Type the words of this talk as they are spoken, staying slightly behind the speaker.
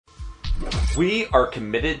We are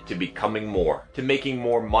committed to becoming more, to making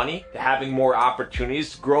more money, to having more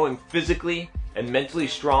opportunities, growing physically and mentally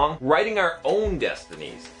strong, writing our own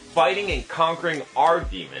destinies, fighting and conquering our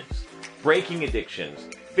demons, breaking addictions,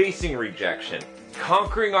 facing rejection,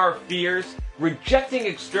 conquering our fears, rejecting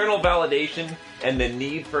external validation and the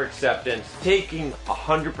need for acceptance, taking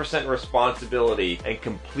 100% responsibility and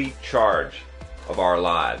complete charge of our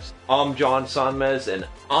lives. I'm John Sonmez and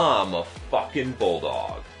I'm a fucking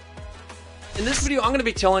bulldog. In this video, I'm going to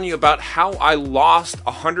be telling you about how I lost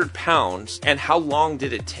 100 pounds and how long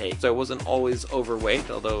did it take. So I wasn't always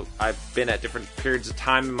overweight, although I've been at different periods of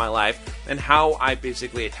time in my life, and how I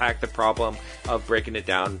basically attacked the problem of breaking it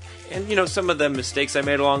down. And, you know, some of the mistakes I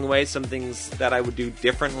made along the way, some things that I would do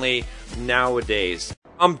differently nowadays.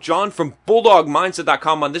 I'm John from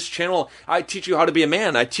BulldogMindset.com. On this channel, I teach you how to be a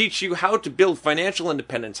man. I teach you how to build financial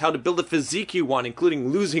independence, how to build the physique you want, including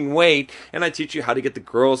losing weight, and I teach you how to get the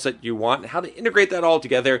girls that you want, and how to integrate that all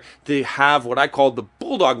together to have what I call the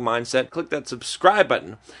Bulldog Mindset. Click that subscribe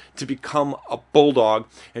button to become a bulldog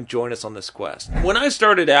and join us on this quest. When I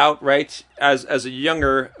started out, right, as a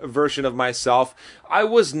younger version of myself, I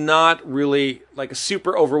was not really like a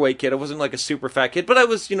super overweight kid. I wasn't like a super fat kid, but I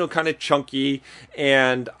was, you know, kind of chunky,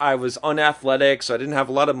 and I was unathletic, so I didn't have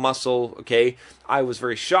a lot of muscle, okay? I was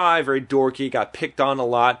very shy, very dorky, got picked on a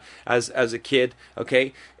lot as a kid,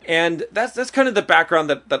 okay? And that's kind of the background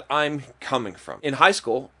that I'm coming from. In high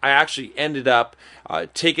school, I actually ended up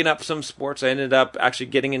taking up some sports. I ended up actually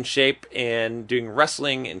getting in shape and doing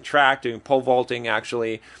wrestling and track, doing pole vaulting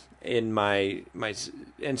actually in my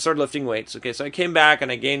and started lifting weights. Okay, so I came back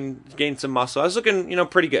and I gained some muscle. I was looking, you know,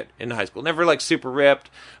 pretty good in high school. Never like super ripped,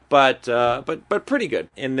 but pretty good.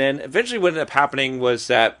 And then eventually what ended up happening was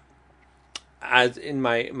that as in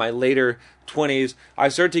my later 20s, I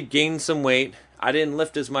started to gain some weight. I didn't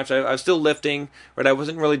lift as much. I was still lifting, but I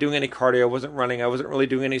wasn't really doing any cardio. I wasn't running. I wasn't really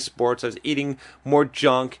doing any sports. I was eating more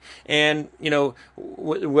junk. And, you know,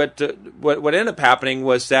 what ended up happening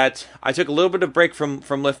was that I took a little bit of break from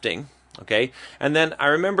lifting. Okay. And then I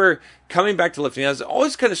remember coming back to lifting. I was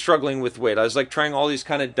always kind of struggling with weight. I was like trying all these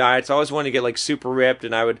kind of diets. I always wanted to get like super ripped,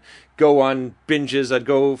 and I would go on binges. I'd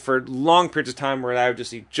go for long periods of time where I would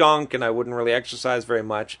just eat junk and I wouldn't really exercise very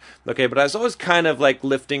much. Okay. But I was always kind of like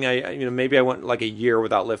lifting. Maybe I went like a year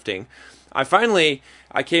without lifting.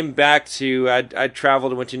 I came back to, I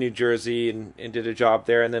traveled and went to New Jersey and did a job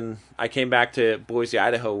there, and then I came back to Boise,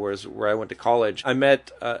 Idaho, where I went to college. I met,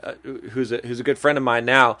 who's a good friend of mine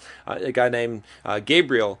now, a guy named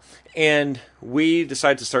Gabriel, and we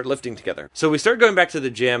decided to start lifting together. So we started going back to the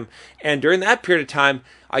gym, and during that period of time,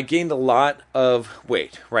 I gained a lot of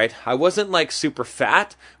weight, right? I wasn't like super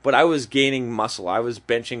fat, but I was gaining muscle. I was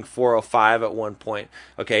benching 405 at one point,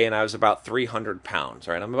 okay, and I was about 300 pounds,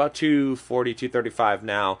 right? I'm about 240, 235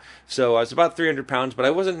 now, so I was about 300 pounds, but I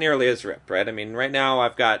wasn't nearly as ripped, right? I mean, right now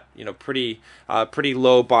I've got, you know, pretty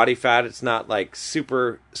low body fat. It's not like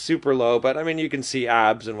super low, but I mean, you can see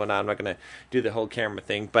abs and whatnot. I'm not going to do the whole camera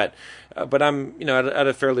thing, but I'm, you know, at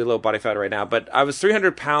a fairly low body fat right now. But I was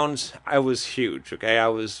 300 pounds. I was huge, okay? I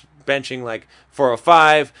was benching like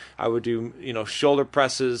 405. I would do, you know, shoulder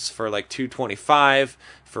presses for like 225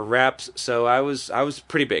 for reps. So I was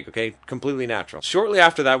pretty big, okay? Completely natural. Shortly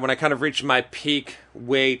after that, when I kind of reached my peak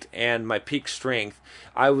weight and my peak strength,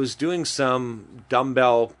 I was doing some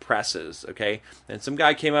dumbbell presses, okay? And some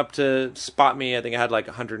guy came up to spot me. I think I had like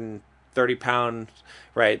 130 pounds,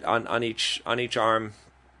 right, on each arm.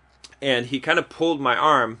 And he kind of pulled my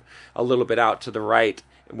arm a little bit out to the right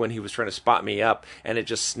when he was trying to spot me up, and it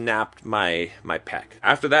just snapped my pec.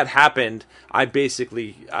 After that happened, I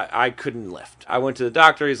couldn't lift. I went to the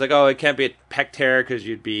doctor. He's like, "Oh, it can't be a pec tear because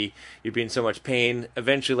you'd be in so much pain."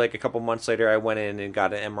 Eventually, like a couple months later, I went in and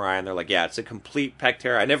got an MRI, and they're like, "Yeah, it's a complete pec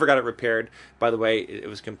tear." I never got it repaired, by the way. It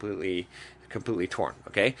was completely torn,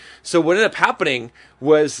 okay? So what ended up happening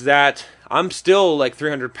was that I'm still like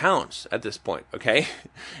 300 pounds at this point, okay?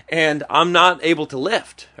 And I'm not able to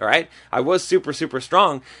lift, all right? I was super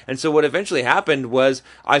strong, and so what eventually happened was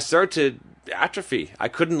I started to atrophy. I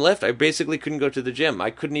couldn't lift. I basically couldn't go to the gym. I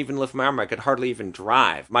couldn't even lift my arm. I could hardly even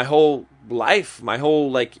drive. My whole life, my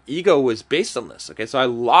whole like ego was based on this. Okay, so I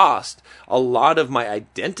lost a lot of my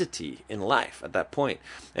identity in life at that point.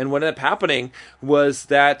 And what ended up happening was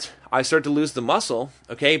that I started to lose the muscle.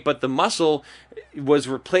 Okay, but the muscle was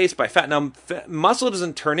replaced by fat. Now, muscle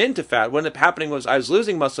doesn't turn into fat. What ended up happening was I was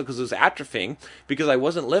losing muscle because it was atrophying because I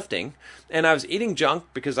wasn't lifting, and I was eating junk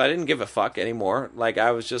because I didn't give a fuck anymore. Like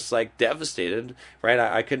I was just like devastated, right?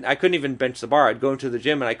 I couldn't even bench the bar. I'd go into the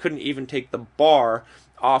gym and I couldn't even take the bar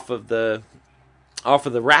off of the off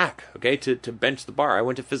of the rack, okay, to bench the bar. I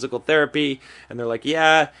went to physical therapy, and they're like,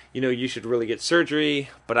 yeah, you should really get surgery,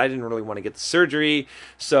 but I didn't really want to get the surgery,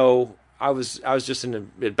 so I was just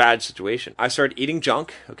in a bad situation. I started eating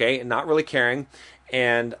junk, okay, and not really caring,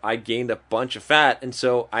 and I gained a bunch of fat, and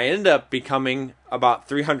so I ended up becoming about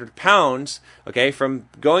 300 pounds, okay, from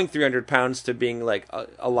going 300 pounds to being like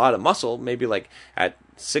a lot of muscle, maybe like at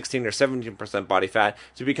 16 or 17% body fat,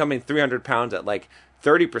 to becoming 300 pounds at like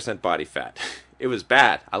 30% body fat. It was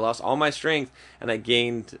bad. I lost all my strength and I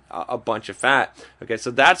gained a bunch of fat. Okay, so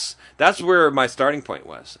that's where my starting point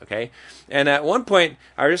was. Okay, and at one point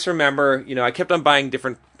I just remember, I kept on buying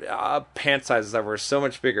different pant sizes that were so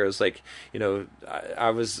much bigger. It was like, I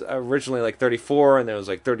was originally like 34, and then it was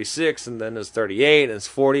like 36, and then it was 38, and it's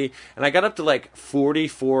 40, and I got up to like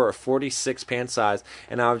 44 or 46 pant size,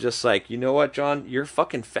 and I was just like, you know what, John, you're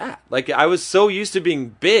fucking fat. Like, I was so used to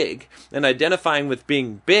being big and identifying with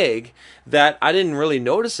being big that I didn't really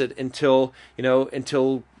notice it until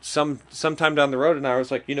sometime down the road, and I was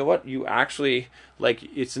like, you know what, you actually, like,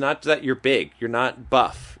 it's not that you're big, you're not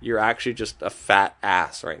buff, you're actually just a fat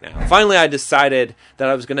ass right now. Finally, I decided that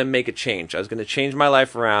I was going to make a change. I was going to change my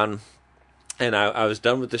life around, and I was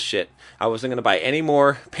done with this shit. I wasn't going to buy any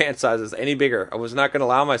more pant sizes any bigger. I was not going to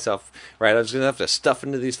allow myself, right? I was going to have to stuff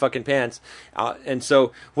into these fucking pants. And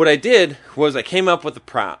so what I did was I came up with a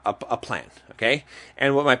plan, okay?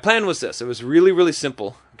 And what my plan was this. It was really, really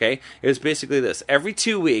simple, okay? It was basically this. Every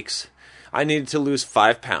 2 weeks, I needed to lose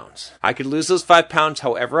 5 pounds. I could lose those 5 pounds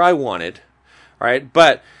however I wanted, right?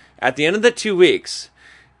 But at the end of the 2 weeks,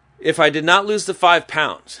 if I did not lose the 5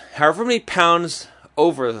 pounds, however many pounds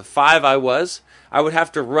over the 5 I would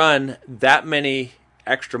have to run that many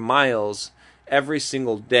extra miles every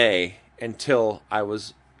single day until I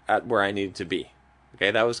was at where I needed to be.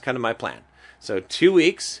 Okay, that was kind of my plan. So 2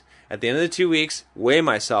 weeks. At the end of the 2 weeks, weigh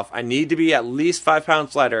myself. I need to be at least 5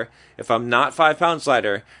 pounds lighter. If I'm not 5 pounds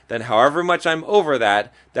lighter, then however much I'm over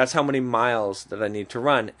that, that's how many miles that I need to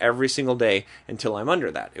run every single day until I'm under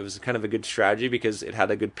that. It was kind of a good strategy because it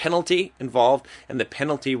had a good penalty involved, and the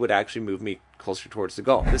penalty would actually move me closer towards the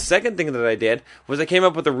goal. The second thing that I did was I came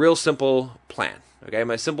up with a real simple plan. Okay,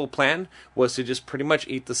 my simple plan was to just pretty much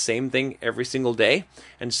eat the same thing every single day.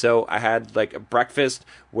 And so I had like a breakfast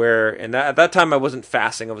and at that time I wasn't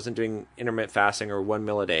fasting. I wasn't doing intermittent fasting or 1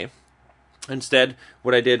 meal a day. Instead,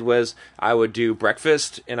 what I did was I would do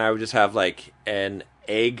breakfast, and I would just have like an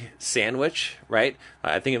egg sandwich, right?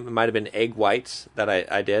 I think it might have been egg whites that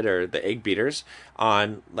I did, or the egg beaters,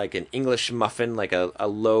 on like an English muffin, like a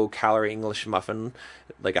low calorie English muffin,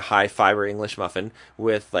 like a high fiber English muffin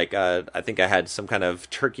with like I think I had some kind of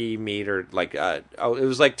turkey meat, or like it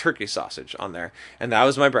was like turkey sausage on there, and that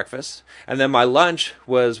was my breakfast. And then my lunch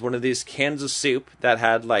was one of these cans of soup that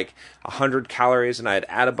had like 100 calories, and I'd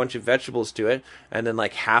add a bunch of vegetables to it, and then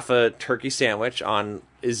like half a turkey sandwich on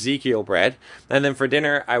Ezekiel bread. And then for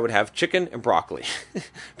dinner I would have chicken and broccoli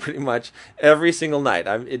pretty much every single night.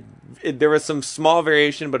 There was some small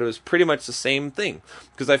variation, but it was pretty much the same thing,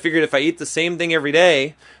 because I figured if I eat the same thing every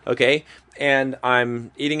day, okay, and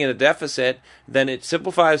I'm eating in a deficit, then it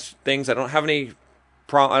simplifies things. I don't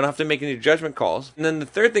have to make any judgment calls. And then the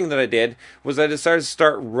third thing that I did was I decided to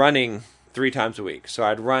start running 3 times a week. So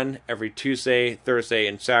I'd run every Tuesday, Thursday,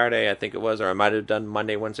 and Saturday, I think it was, or I might have done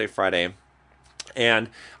Monday, Wednesday, Friday. And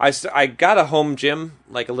I got a home gym,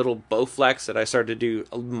 like a little Bowflex, that I started to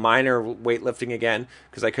do minor weightlifting again,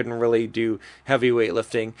 because I couldn't really do heavy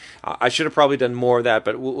weightlifting. I should have probably done more of that,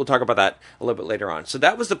 but we'll talk about that a little bit later on. So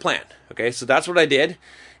that was the plan. Okay, so that's what I did.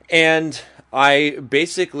 And I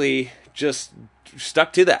basically just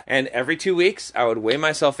stuck to that. And every 2 weeks, I would weigh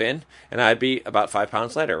myself in, and I'd be about 5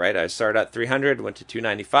 pounds lighter, right? I started at 300, went to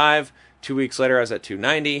 295. 2 weeks later, I was at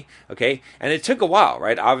 290, okay? And it took a while,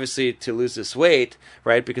 right? Obviously, to lose this weight,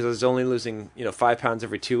 right? Because I was only losing, 5 pounds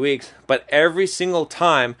every 2 weeks. But every single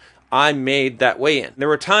time, I made that weigh-in. There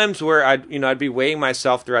were times where I'd be weighing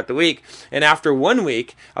myself throughout the week, and after 1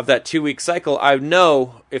 week of that 2-week cycle, I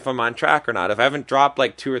know if I'm on track or not. If I haven't dropped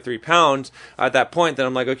like 2 or 3 pounds at that point, then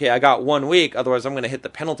I'm like, okay, I got 1 week, otherwise I'm going to hit the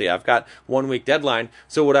penalty. I've got 1 week deadline.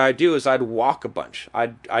 So what I'd do is I'd walk a bunch.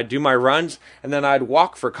 I'd do my runs, and then I'd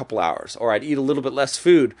walk for a couple hours, or I'd eat a little bit less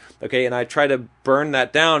food, okay, and I'd try to burn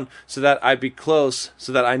that down so that I'd be close,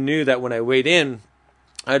 so that I knew that when I weighed in,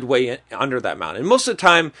 I'd weigh under that amount. And most of the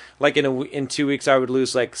time, like in 2 weeks, I would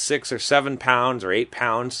lose like 6 or 7 pounds or 8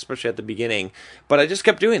 pounds, especially at the beginning. But I just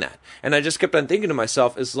kept doing that. And I just kept on thinking to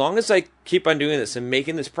myself, as long as I keep on doing this and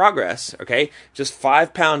making this progress, okay, just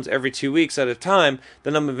 5 pounds every 2 weeks at a time,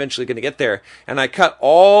 then I'm eventually going to get there. And I cut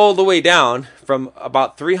all the way down from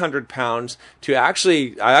about 300 pounds to I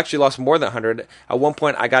actually lost more than 100. At one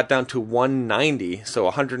point, I got down to 190, so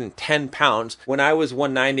 110 pounds. When I was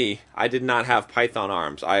 190, I did not have python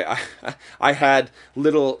arms. I had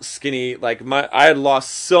little skinny, I had lost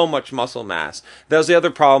so much muscle mass. That was the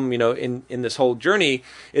other problem, in this whole journey,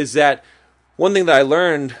 is that one thing that I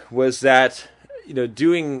learned was that,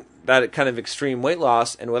 doing that kind of extreme weight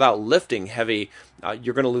loss and without lifting heavy,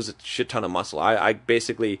 you're going to lose a shit ton of muscle. I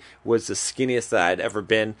basically was the skinniest that I'd ever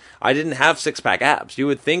been. I didn't have six-pack abs. You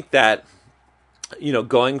would think that,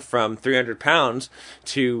 going from 300 pounds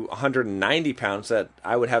to 190 pounds, that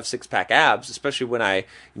I would have six-pack abs, especially when I,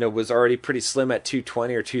 was already pretty slim at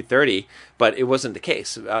 220 or 230, but it wasn't the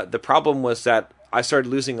case. The problem was that I started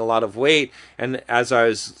losing a lot of weight, and as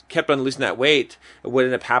I kept on losing that weight, what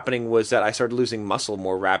ended up happening was that I started losing muscle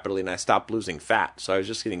more rapidly, and I stopped losing fat. So I was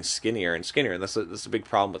just getting skinnier and skinnier, and that's a big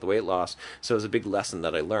problem with weight loss. So it was a big lesson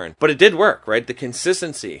that I learned. But it did work, right? The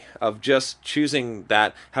consistency of just choosing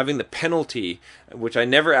that, having the penalty, which I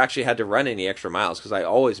never actually had to run any extra miles because I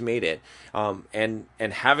always made it, and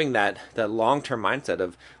having that long-term mindset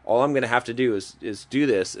of all I'm going to have to do is do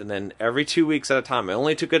this, and then every 2 weeks at a time. I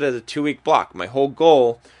only took it as a 2-week block. My whole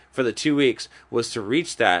goal for the 2 weeks was to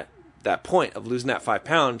reach that point of losing that 5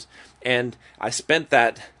 pounds, and I spent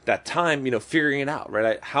that time, figuring it out,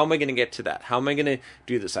 right? How am I going to get to that? How am I going to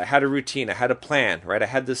do this? I had a routine. I had a plan, right? I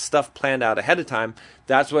had this stuff planned out ahead of time.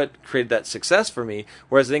 That's what created that success for me.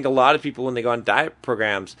 Whereas I think a lot of people, when they go on diet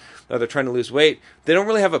programs or they're trying to lose weight, they don't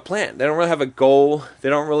really have a plan. They don't really have a goal. They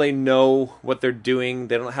don't really know what they're doing.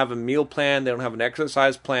 They don't have a meal plan. They don't have an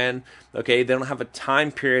exercise plan. Okay, they don't have a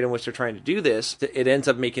time period in which they're trying to do this. It ends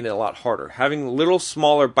up making it a lot harder. Having little,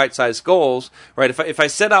 smaller, bite-sized goals, right? If I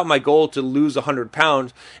set out my goal to lose 100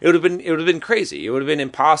 pounds, it would have been crazy. It would have been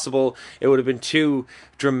impossible. It would have been too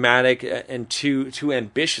dramatic and too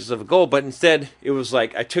ambitious of a goal. But instead, it was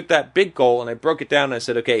like I took that big goal and I broke it down and I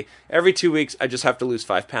said, okay, every 2 weeks I just have to lose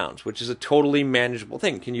 5 pounds, which is a totally manageable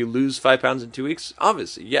thing. Can you lose 5 pounds in 2 weeks?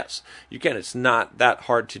 Obviously, yes, you can. It's not that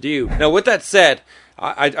hard to do. Now, with that said,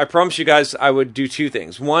 I promise you guys I would do two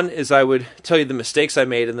things. One is I would tell you the mistakes I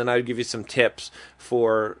made, and then I would give you some tips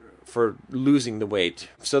for losing the weight.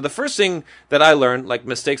 So the first thing that I learned, like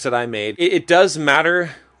mistakes that I made, it does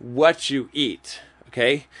matter what you eat,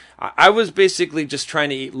 okay? I was basically just trying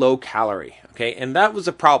to eat low calorie, okay? And that was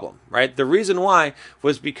a problem, right? The reason why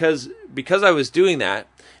was because I was doing that,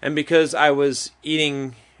 and because I was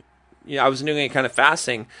eating, I was doing it kind of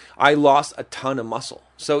fasting, I lost a ton of muscle.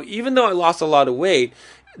 So even though I lost a lot of weight,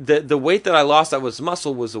 the weight that I lost that was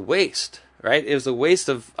muscle was a waste, right? It was a waste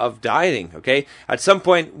of dieting, okay? At some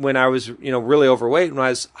point when I was, really overweight, when I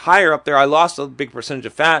was higher up there, I lost a big percentage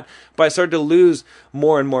of fat, but I started to lose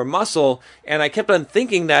more and more muscle, and I kept on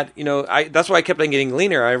thinking that, that's why I kept on getting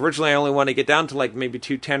leaner. I only wanted to get down to like maybe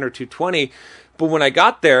 210 or 220, but when I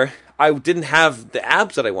got there, I didn't have the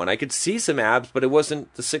abs that I want. I could see some abs, but it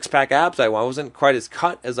wasn't the six-pack abs I want. I wasn't quite as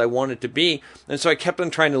cut as I wanted to be. And so I kept on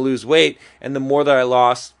trying to lose weight, and the more that I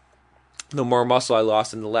lost, the more muscle I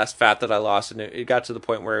lost and the less fat that I lost. And it got to the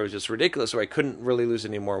point where it was just ridiculous, where I couldn't really lose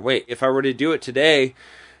any more weight. If I were to do it today,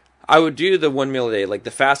 I would do the 1 meal a day, like the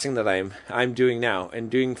fasting that I'm doing now, and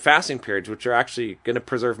doing fasting periods, which are actually going to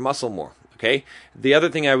preserve muscle more. Okay. The other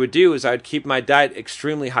thing I would do is I'd keep my diet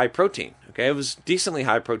extremely high protein. Okay, it was decently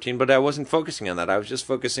high protein, but I wasn't focusing on that. I was just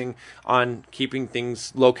focusing on keeping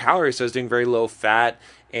things low calorie. So I was doing very low fat,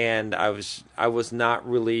 and I was not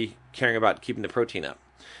really caring about keeping the protein up.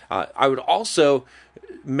 I would also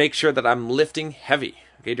make sure that I'm lifting heavy.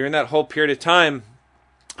 Okay, during that whole period of time,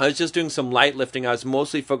 I was just doing some light lifting. I was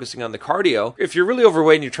mostly focusing on the cardio. If you're really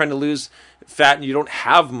overweight and you're trying to lose fat and you don't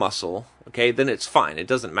have muscle, okay, then it's fine. It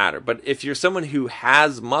doesn't matter. But if you're someone who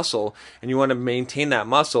has muscle and you want to maintain that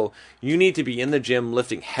muscle, you need to be in the gym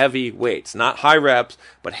lifting heavy weights, not high reps,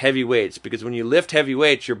 but heavy weights. Because when you lift heavy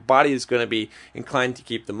weights, your body is going to be inclined to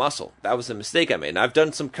keep the muscle. That was a mistake I made. And I've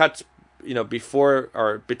done some cuts before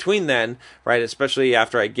or between then, right? Especially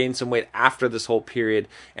after I gained some weight after this whole period,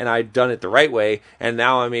 and I'd done it the right way, and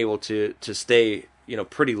now I'm able to stay,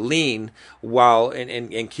 pretty lean while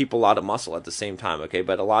and keep a lot of muscle at the same time, okay?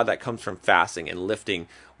 But a lot of that comes from fasting and lifting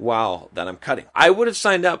while that I'm cutting. I would have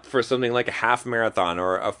signed up for something like a half marathon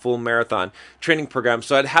or a full marathon training program,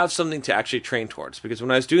 so I'd have something to actually train towards. Because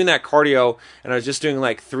when I was doing that cardio and I was just doing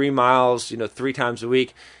like 3 miles, 3 times a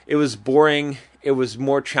week, it was boring It was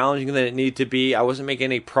more challenging than it needed to be. I wasn't making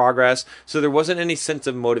any progress. So there wasn't any sense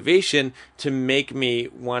of motivation to make me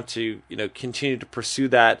want to, continue to pursue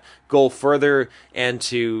that goal further and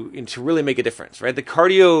to really make a difference, right? The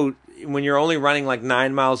cardio, when you're only running like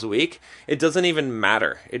 9 miles a week, it doesn't even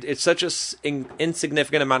matter. It's such an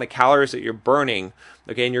insignificant amount of calories that you're burning,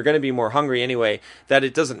 okay, and you're going to be more hungry anyway, that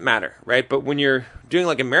it doesn't matter, right? But when you're doing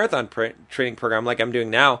like a marathon training program like I'm doing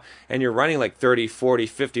now, and you're running like 30, 40,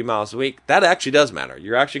 50 miles a week, that actually does matter.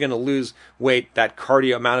 You're actually going to lose weight. That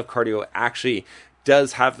amount of cardio actually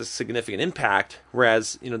does have a significant impact,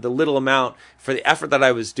 whereas, the little amount for the effort that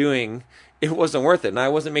I was doing, it wasn't worth it, and I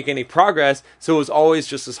wasn't making any progress, so it was always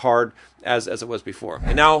just as hard as it was before.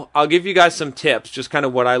 And now I'll give you guys some tips, just kind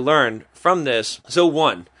of what I learned from this. So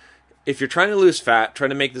one, if you're trying to lose fat,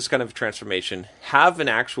 trying to make this kind of transformation, have an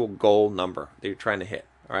actual goal number that you're trying to hit,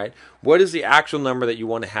 all right? What is the actual number that you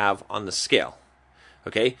want to have on the scale,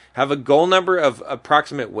 okay? Have a goal number of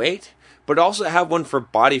approximate weight, but also have one for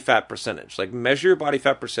body fat percentage. Like measure your body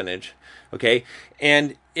fat percentage, okay?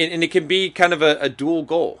 And it can be kind of a dual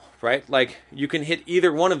goal, right? Like you can hit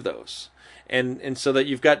either one of those. And so that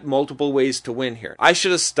you've got multiple ways to win here. I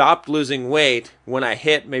should have stopped losing weight when I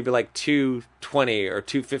hit maybe like 220 or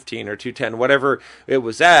 215 or 210, whatever it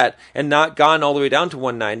was at, and not gone all the way down to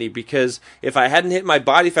 190, because if I hadn't hit my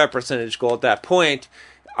body fat percentage goal at that point,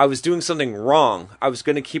 I was doing something wrong. I was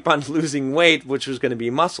going to keep on losing weight, which was going to be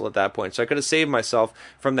muscle at that point. So I could have saved myself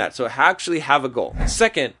from that. So actually have a goal.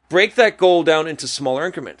 Second, break that goal down into smaller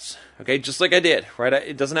increments. Okay, just like I did, right?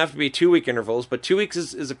 It doesn't have to be 2 week intervals, but 2 weeks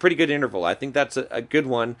is a pretty good interval. I think that's a good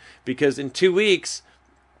one, because in 2 weeks,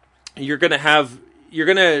 you're going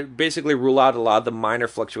to basically rule out a lot of the minor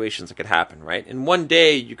fluctuations that could happen, right? In one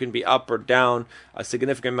day, you can be up or down a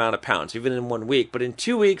significant amount of pounds, even in 1 week. But in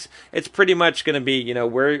 2 weeks, it's pretty much going to be,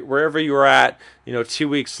 wherever you were at, 2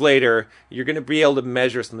 weeks later, you're going to be able to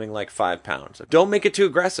measure something like 5 pounds. Don't make it too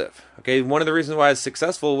aggressive, okay? One of the reasons why I was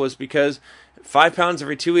successful was because 5 pounds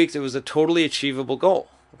every 2 weeks, it was a totally achievable goal,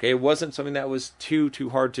 okay? It wasn't something that was too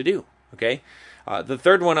hard to do, okay? The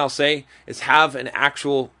third one I'll say is have an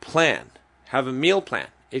actual plan. Have a meal plan.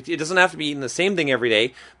 It doesn't have to be eating the same thing every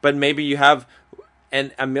day, but maybe you have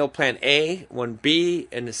a meal plan A, one B,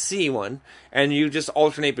 and a C one, and you just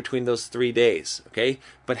alternate between those 3 days, okay?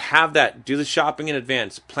 But have that. Do the shopping in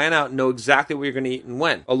advance. Plan out, know exactly what you're going to eat and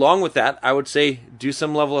when. Along with that, I would say do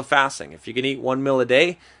some level of fasting. If you can eat 1 meal a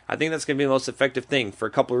day, I think that's going to be the most effective thing for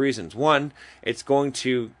a couple of reasons. One, it's going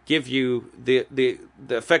to give you the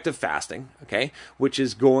effect of fasting, okay? Which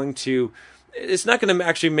is going to... It's not going to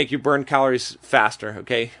actually make you burn calories faster,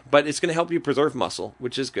 okay? But it's going to help you preserve muscle,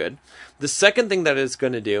 which is good. The second thing that it's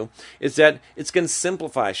going to do is that it's going to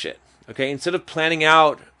simplify shit, okay? Instead of planning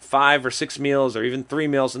out 5 or 6 meals or even 3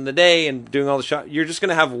 meals in the day and doing all the you're just going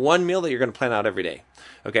to have one meal that you're going to plan out every day,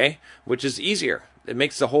 okay? Which is easier. It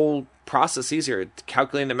makes the whole process easier.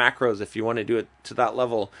 Calculating the macros, if you want to do it to that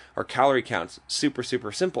level, or calorie counts, super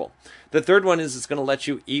simple. The third one is it's going to let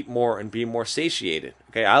you eat more and be more satiated.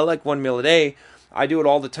 Okay, I like 1 meal a day. I do it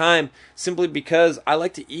all the time simply because I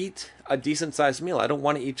like to eat a decent sized meal. I don't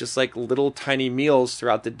want to eat just like little tiny meals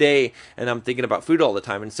throughout the day and I'm thinking about food all the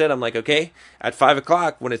time. Instead, I'm like, okay, at 5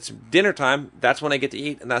 o'clock when it's dinner time, that's when I get to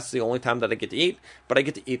eat, and that's the only time that I get to eat, but I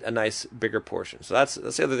get to eat a nice bigger portion. So that's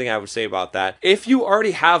the other thing I would say about that. If you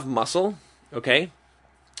already have muscle, okay,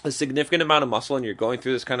 a significant amount of muscle, and you're going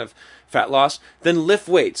through this kind of fat loss, then lift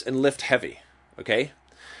weights and lift heavy, okay?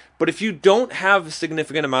 But if you don't have a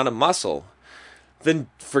significant amount of muscle, then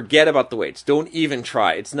forget about the weights. Don't even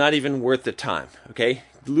try. It's not even worth the time, okay?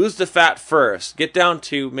 Lose the fat first. Get down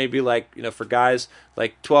to maybe like, for guys,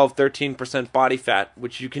 like 12, 13% body fat,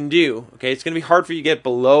 which you can do, okay? It's going to be hard for you to get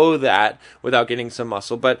below that without getting some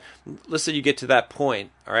muscle, but let's say you get to that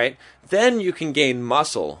point, all right? Then you can gain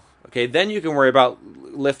muscle, okay? Then you can worry about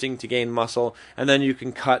lifting to gain muscle, and then you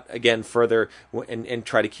can cut again further and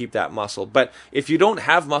try to keep that muscle. But if you don't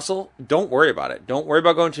have muscle, don't worry about it. Don't worry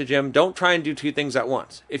about going to the gym. Don't try and do 2 things at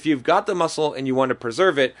once. If you've got the muscle and you want to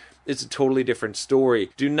preserve it, it's a totally different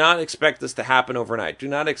story. Do not expect this to happen overnight. Do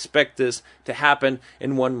not expect this to happen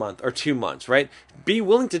in 1 month or 2 months, right? Be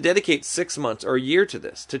willing to dedicate 6 months or a year to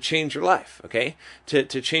this, to change your life, okay? To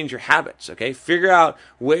change your habits, okay? Figure out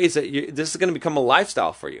ways that this is going to become a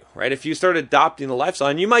lifestyle for you, right? If you start adopting the lifestyle,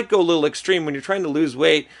 and you might go a little extreme when you're trying to lose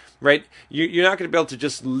weight, right? You're not going to be able to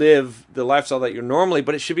just live the lifestyle that you're normally,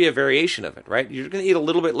 but it should be a variation of it, right? You're going to eat a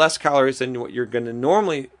little bit less calories than what you're going to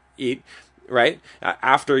normally eat, right?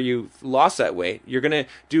 After you've lost that weight, you're going to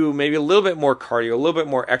do maybe a little bit more cardio, a little bit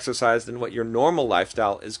more exercise than what your normal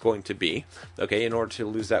lifestyle is going to be, okay, in order to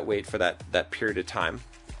lose that weight for that period of time.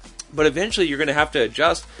 But eventually you're going to have to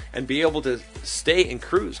adjust and be able to stay and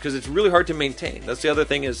cruise, because it's really hard to maintain. That's the other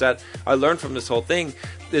thing is that I learned from this whole thing,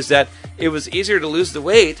 is that it was easier to lose the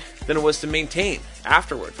weight than it was to maintain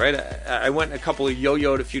afterwards, right? I went a couple of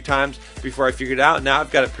yo-yoed a few times before I figured it out. Now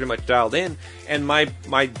I've got it pretty much dialed in, and my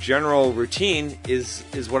general routine is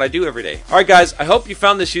what I do every day. All right, guys, I hope you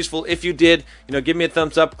found this useful. If you did, give me a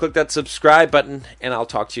thumbs up, click that subscribe button, and I'll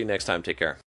talk to you next time. Take care.